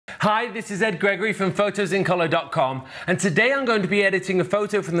Hi, this is Ed Gregory from photosincolor.com, and today I'm going to be editing a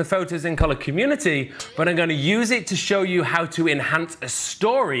photo from the Photos in Color community, but I'm going to use it to show you how to enhance a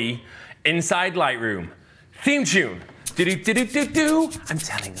story inside Lightroom. Theme tune. Do-do-do-do-do-do. I'm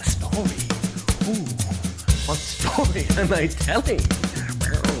telling a story. Ooh, what story am I telling?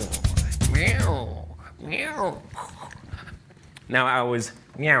 Meow, meow. Now I was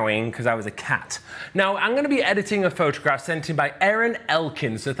meowing because I was a cat. Now I'm going to be editing a photograph sent in by Erin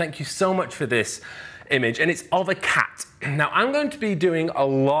Elkins, so thank you so much for this image, and it's of a cat. Now I'm going to be doing a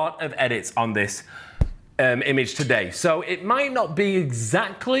lot of edits on this image today, so it might not be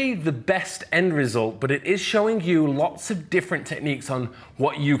exactly the best end result, but it is showing you lots of different techniques on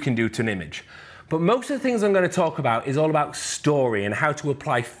what you can do to an image. But most of the things I'm going to talk about is all about story and how to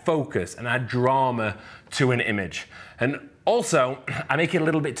apply focus and add drama to an image. And also, I make it a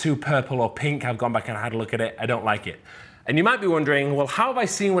little bit too purple or pink. I've gone back and had a look at it. I don't like it. And you might be wondering, well, how have I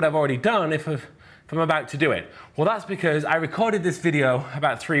seen what I've already done if I'm about to do it? Well, that's because I recorded this video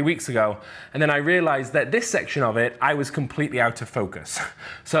about 3 weeks ago, and then I realized that this section of it, I was completely out of focus.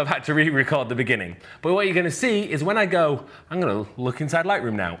 So I've had to re-record the beginning. But what you're gonna see is when I go, I'm gonna look inside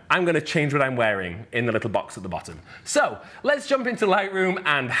Lightroom now. I'm gonna change what I'm wearing in the little box at the bottom. So let's jump into Lightroom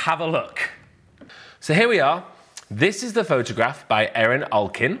and have a look. So here we are. This is the photograph by Erin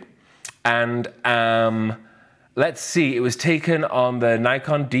Elkins, and let's see, it was taken on the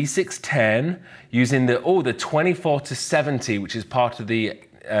Nikon D610 using the 24-70, which is part of the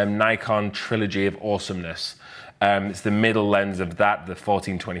Nikon trilogy of awesomeness. It's the middle lens of that, the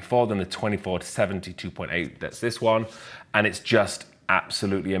 14-24, then the 24-70 2.8, that's this one, and it's just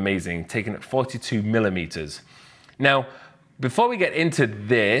absolutely amazing, taken at 42 millimeters. Now, before we get into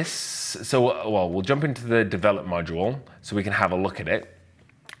this, so we'll jump into the develop module so we can have a look at it.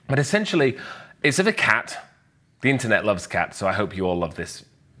 But essentially, it's of a cat. The internet loves cats, so I hope you all love this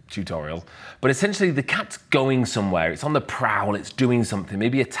tutorial. But essentially, the cat's going somewhere. It's on the prowl, it's doing something,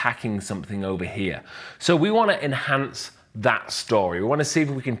 maybe attacking something over here. So we want to enhance that story. We want to see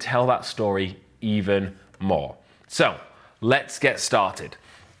if we can tell that story even more. So let's get started.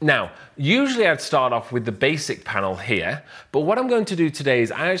 Now, usually I'd start off with the basic panel here, but what I'm going to do today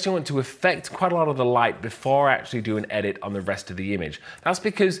is I actually want to affect quite a lot of the light before I actually do an edit on the rest of the image. That's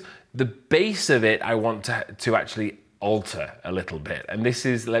because the base of it I want to actually alter a little bit. And this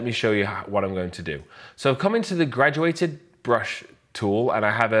is, let me show you what I'm going to do. So I've come into the graduated brush tool, and I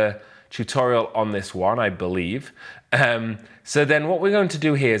have a tutorial on this one, I believe. So then what we're going to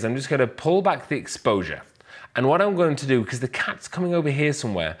do here is I'm just going to pull back the exposure. And what I'm going to do, because the cat's coming over here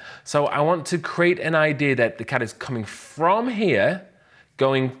somewhere, so I want to create an idea that the cat is coming from here,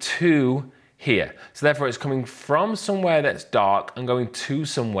 going to here. So therefore it's coming from somewhere that's dark and going to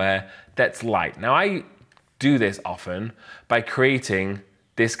somewhere that's light. Now I do this often by creating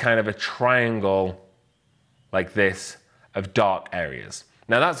this kind of a triangle like this of dark areas.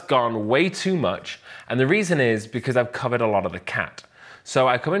 Now that's gone way too much, and the reason is because I've covered a lot of the cat. So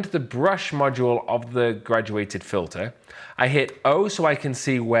I come into the brush module of the graduated filter. I hit O so I can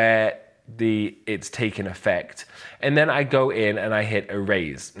see where it's taken effect. And then I go in and I hit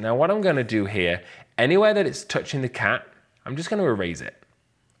erase. Now what I'm going to do here, anywhere that it's touching the cat, I'm just going to erase it.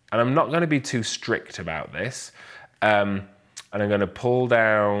 And I'm not going to be too strict about this. And I'm going to pull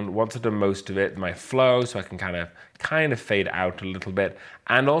down, once I've done most of it, my flow, so I can kind of fade out a little bit.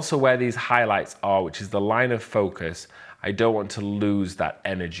 And also where these highlights are, which is the line of focus, I don't want to lose that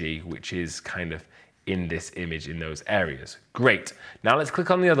energy, which is kind of in this image in those areas. Great. Now let's click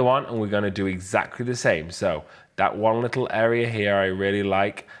on the other one, and we're going to do exactly the same. So that one little area here I really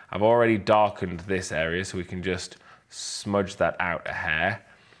like. I've already darkened this area, so we can just smudge that out a hair.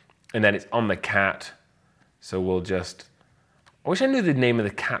 And then it's on the cat. So we'll just, I wish I knew the name of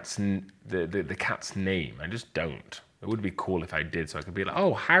the cat's name. I just don't. It would be cool if I did, so I could be like,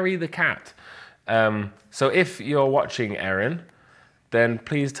 oh, Harry the cat. So if you're watching, Erin, then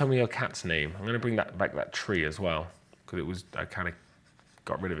please tell me your cat's name. I'm going to bring back that tree as well, because I kind of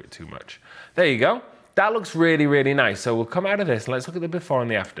got rid of it too much. There you go. That looks really, really nice. So we'll come out of this and let's look at the before and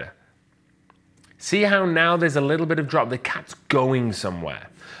the after. See how now there's a little bit of drop. The cat's going somewhere.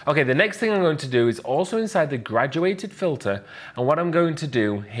 Okay, the next thing I'm going to do is also inside the graduated filter, and what I'm going to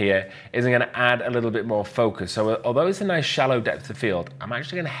do here is I'm going to add a little bit more focus. So although it's a nice shallow depth of field, I'm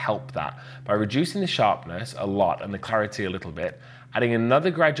actually going to help that by reducing the sharpness a lot and the clarity a little bit, adding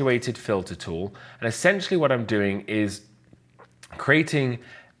another graduated filter tool, and essentially what I'm doing is creating,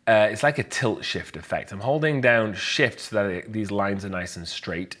 it's like a tilt shift effect. I'm holding down shift so that these lines are nice and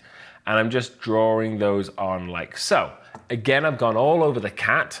straight, and I'm just drawing those on like so. Again, I've gone all over the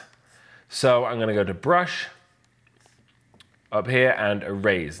cat, so I'm going to go to brush, up here and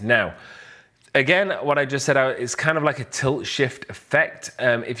erase. Now, again, what I just said is kind of like a tilt shift effect.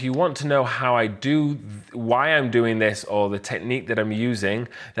 If you want to know how I do, why I'm doing this or the technique that I'm using,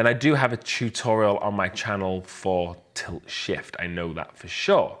 then I do have a tutorial on my channel for tilt shift. I know that for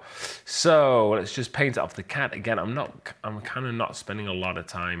sure. So let's just paint it off the cat. Again, I'm kind of not spending a lot of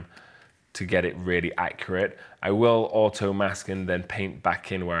time to get it really accurate. I will auto mask and then paint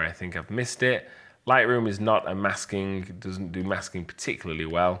back in where I think I've missed it. Lightroom is not a masking, it doesn't do masking particularly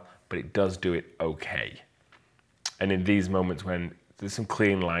well, but it does do it okay. And in these moments when there's some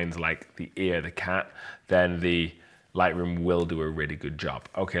clean lines like the ear of the cat, then the Lightroom will do a really good job.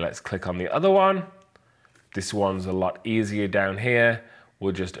 Okay, let's click on the other one. This one's a lot easier down here.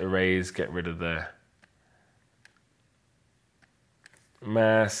 We'll just erase, get rid of the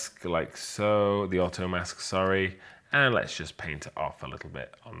mask like so, the auto mask, sorry. And let's just paint it off a little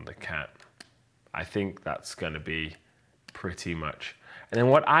bit on the cat. I think that's gonna be pretty much. And then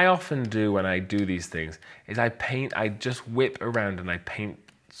what I often do when I do these things is I just whip around and I paint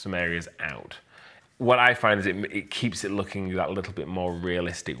some areas out. What I find is it keeps it looking that little bit more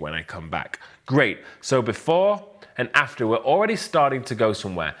realistic when I come back. Great, so before and after, we're already starting to go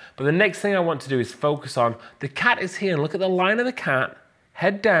somewhere. But the next thing I want to do is focus on, the cat is here, and look at the line of the cat,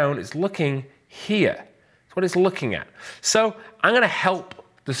 head down, it's looking here. That's what it's looking at. So I'm gonna help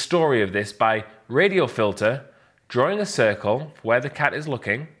the story of this by Radial filter, drawing a circle where the cat is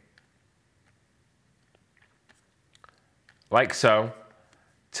looking, like so.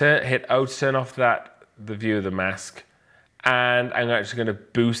 Hit O to turn off the view of the mask, and I'm actually going to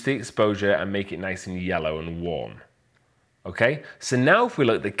boost the exposure and make it nice and yellow and warm. Okay, so now if we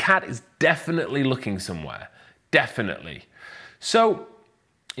look, the cat is definitely looking somewhere, definitely. So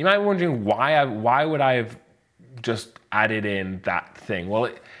you might be wondering why would I have just added in that thing? Well,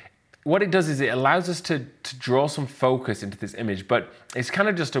 what it does is it allows us to draw some focus into this image, but it's kind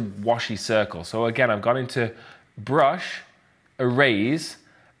of just a washy circle. So again, I've gone into brush, erase,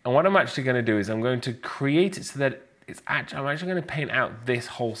 and what I'm actually going to do is I'm going to create it so that I'm actually going to paint out this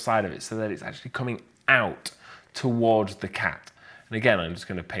whole side of it so that it's actually coming out towards the cat. And again, I'm just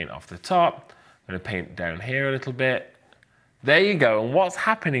going to paint off the top. I'm going to paint down here a little bit. There you go. And what's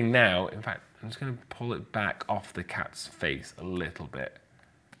happening now, in fact, I'm just going to pull it back off the cat's face a little bit.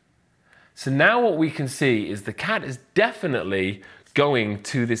 So now what we can see is the cat is definitely going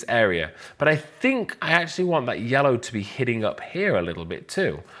to this area, but I think I actually want that yellow to be hitting up here a little bit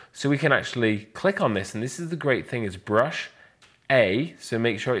too. So we can actually click on this, and this is the great thing, is brush A, so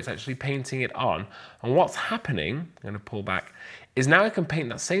make sure it's actually painting it on. And what's happening, I'm going to pull back, is now I can paint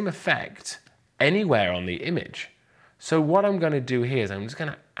that same effect anywhere on the image. So what I'm going to do here is I'm just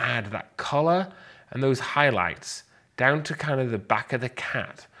going to add that color and those highlights down to kind of the back of the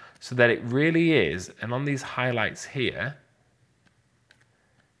cat, so that it really is, and on these highlights here,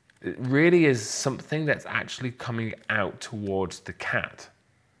 it really is something that's actually coming out towards the cat.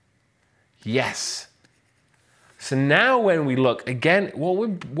 Yes. So now when we look, again, what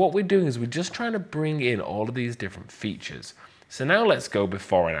we're doing is we're just trying to bring in all of these different features. So now let's go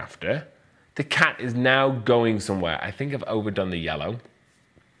before and after. The cat is now going somewhere. I think I've overdone the yellow.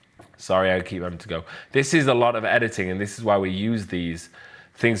 Sorry, I keep having to go. This is a lot of editing, and this is why we use these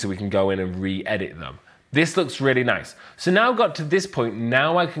things so we can go in and re-edit them. This looks really nice. So now I've got to this point,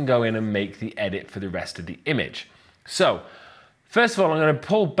 now I can go in and make the edit for the rest of the image. So, first of all, I'm going to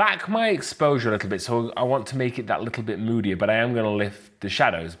pull back my exposure a little bit, so I want to make it that little bit moodier, but I am going to lift the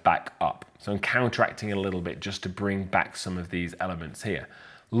shadows back up. So I'm counteracting a little bit just to bring back some of these elements here.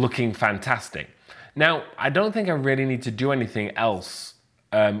 Looking fantastic. Now, I don't think I really need to do anything else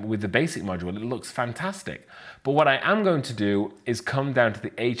with the basic module. It looks fantastic. But what I am going to do is come down to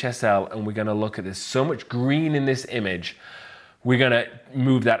the HSL, and we're going to look at this. So much green in this image, we're going to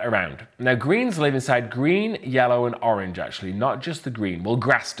move that around. Now, greens live inside green, yellow, and orange, actually, not just the green. Well,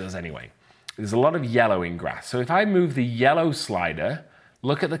 grass does anyway. There's a lot of yellow in grass. So if I move the yellow slider,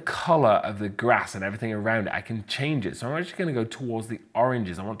 look at the color of the grass and everything around it, I can change it. So I'm actually going to go towards the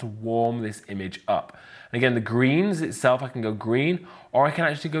oranges. I want to warm this image up. And again, the greens itself, I can go green, or I can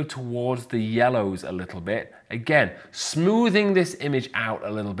actually go towards the yellows a little bit. Again, smoothing this image out a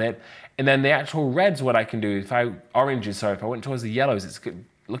little bit. And then the actual reds, what I can do, if I went towards the yellows, it's good.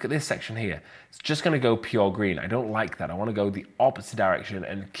 Look at this section here. It's just going to go pure green. I don't like that. I want to go the opposite direction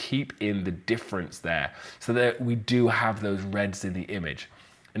and keep in the difference there so that we do have those reds in the image.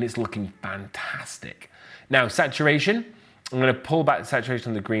 And it's looking fantastic. Now, saturation. I'm going to pull back the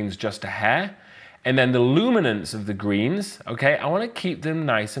saturation of the greens just a hair. And then the luminance of the greens, okay, I want to keep them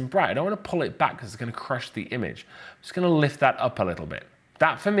nice and bright. I don't want to pull it back because it's going to crush the image. I'm just going to lift that up a little bit.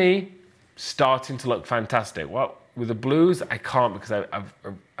 That, for me, starting to look fantastic. Well, with the blues, I can't because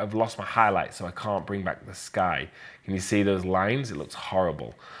I've lost my highlight, so I can't bring back the sky. Can you see those lines? It looks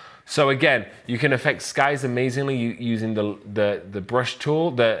horrible. So again, you can affect skies amazingly using the brush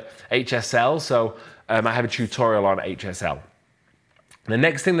tool, the HSL. So I have a tutorial on HSL. The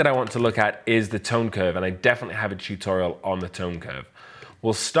next thing that I want to look at is the tone curve, and I definitely have a tutorial on the tone curve.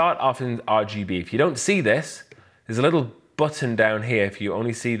 We'll start off in RGB. If you don't see this, there's a little button down here. If you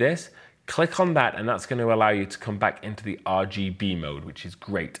only see this, click on that, and that's going to allow you to come back into the RGB mode, which is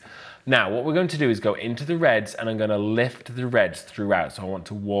great. Now, what we're going to do is go into the reds, and I'm going to lift the reds throughout. So I want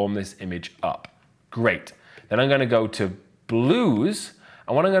to warm this image up. Great. Then I'm going to go to blues,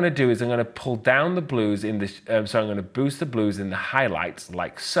 and what I'm going to do is I'm going to pull down the blues in this, so I'm going to boost the blues in the highlights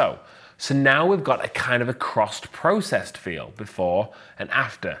like so. So now we've got a kind of a crossed processed feel before and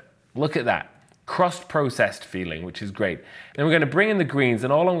after. Look at that. Crossed processed feeling, which is great. Then we're going to bring in the greens,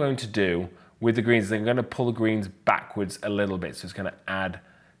 and all I'm going to do with the greens is I'm going to pull the greens backwards a little bit. So it's going to add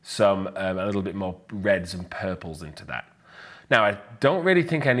some, a little bit more reds and purples into that. Now, I don't really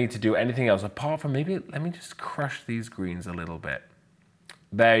think I need to do anything else apart from maybe, let me just crush these greens a little bit.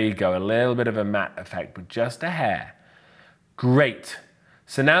 There you go, a little bit of a matte effect, but just a hair. Great.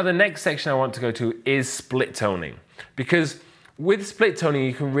 So now the next section I want to go to is split toning, because with split toning,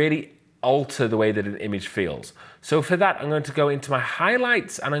 you can really alter the way that an image feels. So for that, I'm going to go into my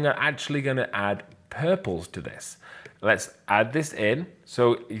highlights, and I'm actually going to add purples to this. Let's add this in.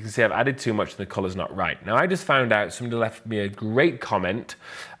 So you can see I've added too much and the color's not right. Now I just found out somebody left me a great comment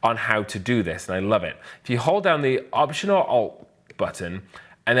on how to do this, and I love it. If you hold down the Option or Alt button,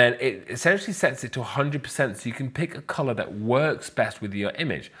 and then it essentially sets it to 100%, so you can pick a color that works best with your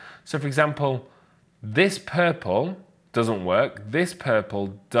image. So for example, this purple doesn't work, this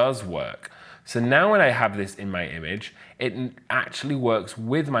purple does work. So now when I have this in my image, it actually works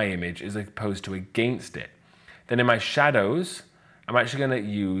with my image as opposed to against it. Then in my shadows, I'm actually going to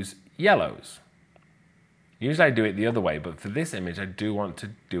use yellows. Usually I do it the other way, but for this image, I do want to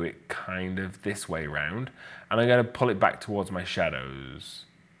do it kind of this way around. And I'm going to pull it back towards my shadows.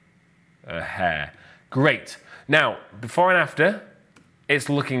 A hair. Great. Now, before and after, it's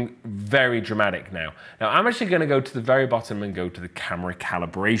looking very dramatic now. Now, I'm actually going to go to the very bottom and go to the camera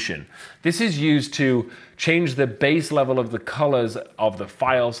calibration. This is used to change the base level of the colors of the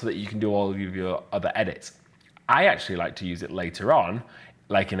file so that you can do all of your other edits. I actually like to use it later on,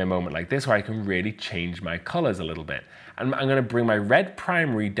 like in a moment like this, where I can really change my colors a little bit. And I'm going to bring my red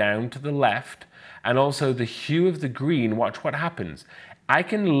primary down to the left, and also the hue of the green. Watch what happens. I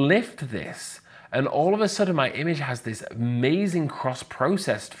can lift this, and all of a sudden my image has this amazing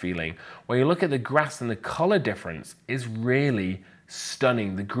cross-processed feeling where you look at the grass and the color difference is really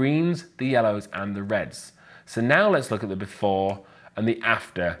stunning. The greens, the yellows, and the reds. So now let's look at the before and the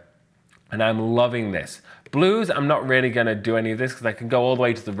after. And I'm loving this. Blues, I'm not really going to do any of this because I can go all the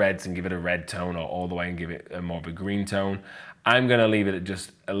way to the reds and give it a red tone, or all the way and give it more of a green tone. I'm going to leave it at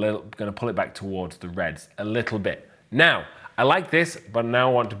just a little, going to pull it back towards the reds a little bit. Now, I like this, but now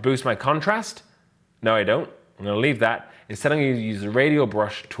I want to boost my contrast. No, I don't. I'm going to leave that. Instead, I'm going to use the Radial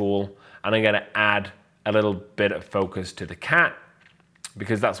brush tool, and I'm going to add a little bit of focus to the cat,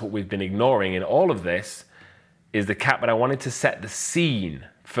 because that's what we've been ignoring in all of this, is the cat, but I wanted to set the scene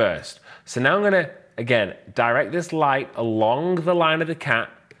first. So now I'm going to, again, direct this light along the line of the cat.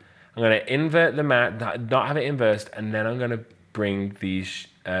 I'm going to invert the matte, not have it inversed, and then I'm going to bring these,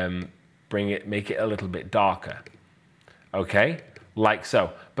 make it a little bit darker. Okay, like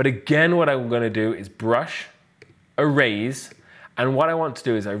so. But again, what I'm going to do is brush, erase, and what I want to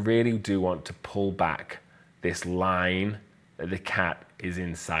do is I really do want to pull back this line that the cat is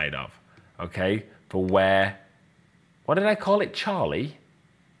inside of. Okay, for where, what did I call it, Charlie?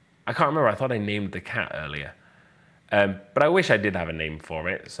 I can't remember, I thought I named the cat earlier. But I wish I did have a name for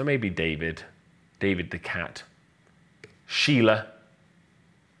it. So maybe David the cat. Sheila.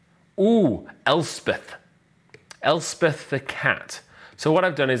 Ooh, Elspeth. Elspeth the cat. So what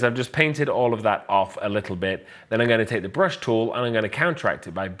I've done is I've just painted all of that off a little bit. Then I'm going to take the brush tool and I'm going to counteract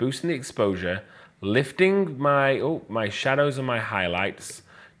it by boosting the exposure, lifting my shadows and my highlights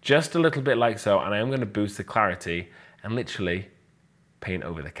just a little bit like so, and I'm going to boost the clarity and literally paint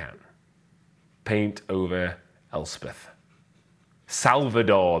over the cat. Paint over Elspeth.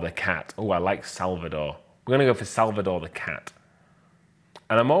 Salvador the cat. Oh, I like Salvador. We're going to go for Salvador the cat.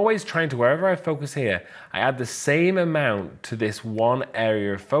 And I'm always trying to, wherever I focus here, I add the same amount to this one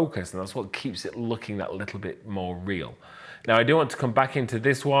area of focus, and that's what keeps it looking that little bit more real. Now I do want to come back into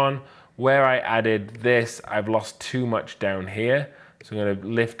this one. Where I added this, I've lost too much down here. So I'm going to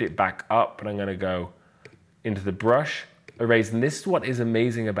lift it back up, and I'm going to go into the brush, erase. And this is what is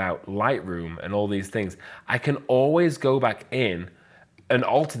amazing about Lightroom and all these things. I can always go back in and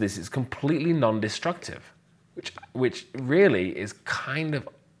alter this. It's completely non-destructive, which really is kind of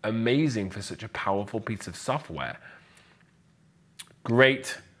amazing for such a powerful piece of software.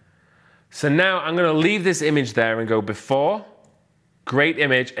 Great. So now I'm going to leave this image there and go before, great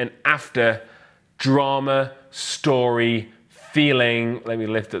image, and after, drama, story, feeling. Let me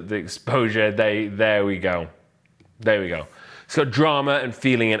lift up the exposure. There we go. There we go. So drama and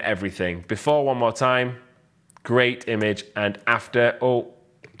feeling and everything. Before, one more time, great image, and after, oh,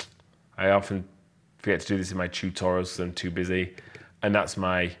 I often forget to do this in my tutorials because I'm too busy, and that's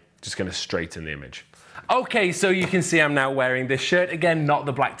just going to straighten the image. Okay, so you can see I'm now wearing this shirt. Again, not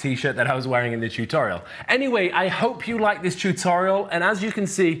the black t-shirt that I was wearing in the tutorial. Anyway, I hope you like this tutorial, and as you can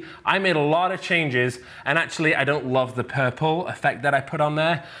see, I made a lot of changes, and actually I don't love the purple effect that I put on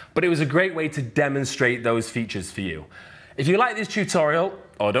there, but it was a great way to demonstrate those features for you. If you like this tutorial,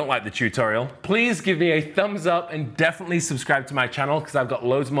 or don't like the tutorial, please give me a thumbs up and definitely subscribe to my channel because I've got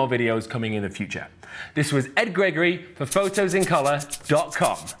loads more videos coming in the future. This was Ed Gregory for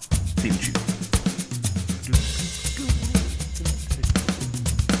photosincolor.com. See you.